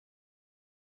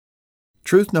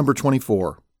Truth number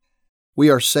 24. We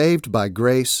are saved by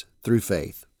grace through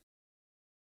faith.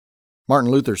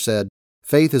 Martin Luther said,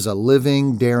 "Faith is a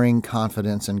living, daring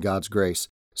confidence in God's grace,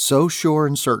 so sure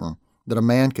and certain that a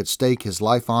man could stake his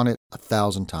life on it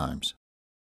 1,000 times."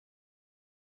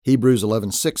 Hebrews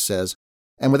 11:6 says,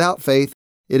 "And without faith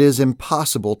it is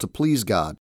impossible to please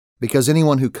God, because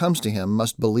anyone who comes to Him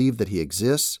must believe that He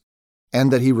exists and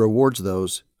that He rewards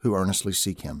those who earnestly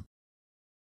seek Him."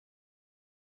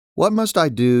 What must I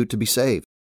do to be saved?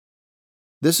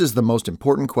 This is the most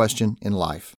important question in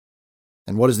life.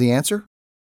 And what is the answer?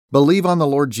 Believe on the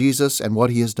Lord Jesus and what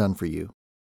He has done for you.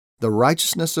 The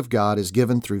righteousness of God is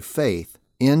given through faith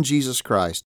in Jesus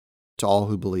Christ to all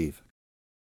who believe.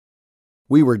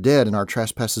 We were dead in our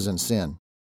trespasses and sin,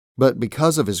 but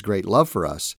because of His great love for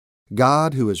us,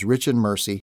 God, who is rich in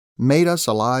mercy, made us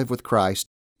alive with Christ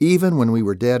even when we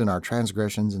were dead in our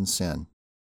transgressions and sin.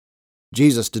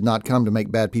 Jesus did not come to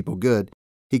make bad people good.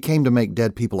 He came to make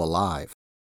dead people alive.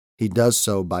 He does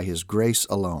so by His grace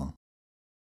alone.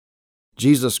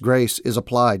 Jesus' grace is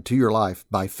applied to your life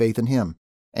by faith in Him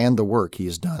and the work He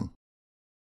has done.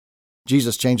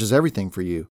 Jesus changes everything for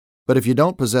you, but if you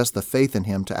don't possess the faith in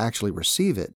Him to actually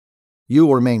receive it, you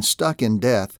will remain stuck in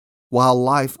death while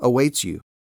life awaits you.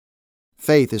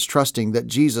 Faith is trusting that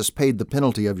Jesus paid the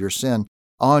penalty of your sin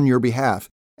on your behalf,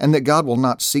 and that God will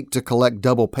not seek to collect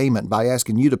double payment by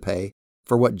asking you to pay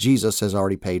for what Jesus has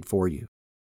already paid for you.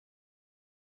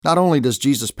 Not only does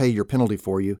Jesus pay your penalty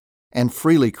for you and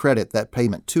freely credit that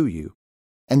payment to you,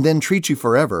 and then treat you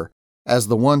forever as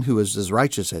the one who is as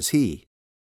righteous as He,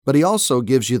 but He also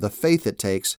gives you the faith it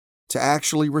takes to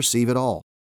actually receive it all.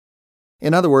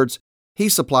 In other words, He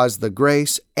supplies the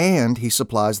grace and He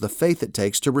supplies the faith it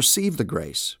takes to receive the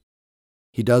grace.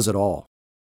 He does it all.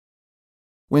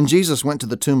 When Jesus went to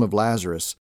the tomb of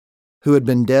Lazarus, who had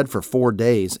been dead for 4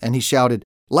 days, and He shouted,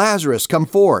 "Lazarus, come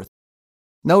forth!"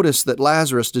 Notice that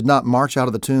Lazarus did not march out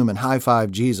of the tomb and high-five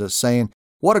Jesus, saying,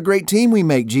 "What a great team we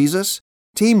make, Jesus!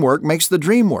 Teamwork makes the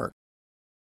dream work."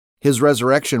 His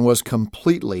resurrection was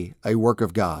completely a work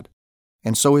of God,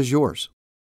 and so is yours.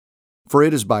 For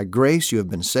it is by grace you have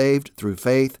been saved through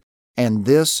faith, and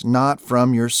this not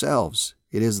from yourselves.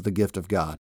 It is the gift of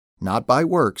God, not by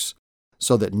works,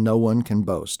 so that no one can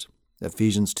boast.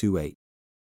 Ephesians 2:8.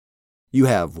 You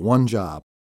have one job.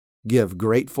 Give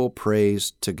grateful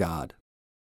praise to God.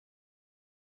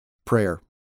 Prayer.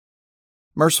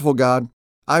 Merciful God,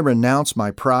 I renounce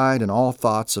my pride and all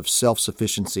thoughts of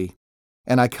self-sufficiency,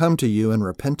 and I come to You in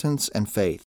repentance and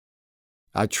faith.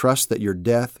 I trust that Your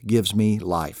death gives me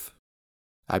life.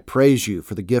 I praise You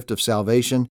for the gift of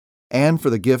salvation and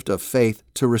for the gift of faith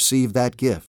to receive that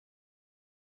gift.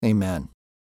 Amen.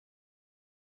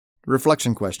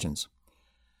 Reflection questions.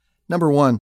 Number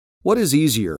 1, what is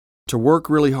easier, to work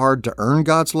really hard to earn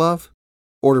God's love,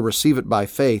 or to receive it by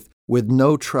faith with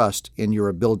no trust in your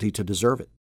ability to deserve it?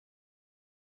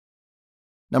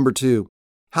 Number 2,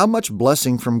 how much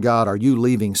blessing from God are you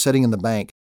leaving sitting in the bank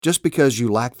just because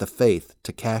you lack the faith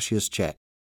to cash His check?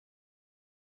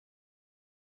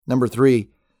 Number 3,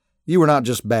 you were not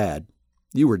just bad,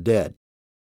 you were dead.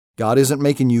 God isn't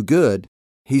making you good,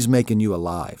 He's making you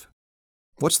alive.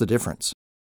 What's the difference?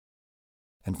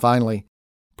 And finally,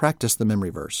 practice the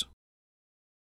memory verse.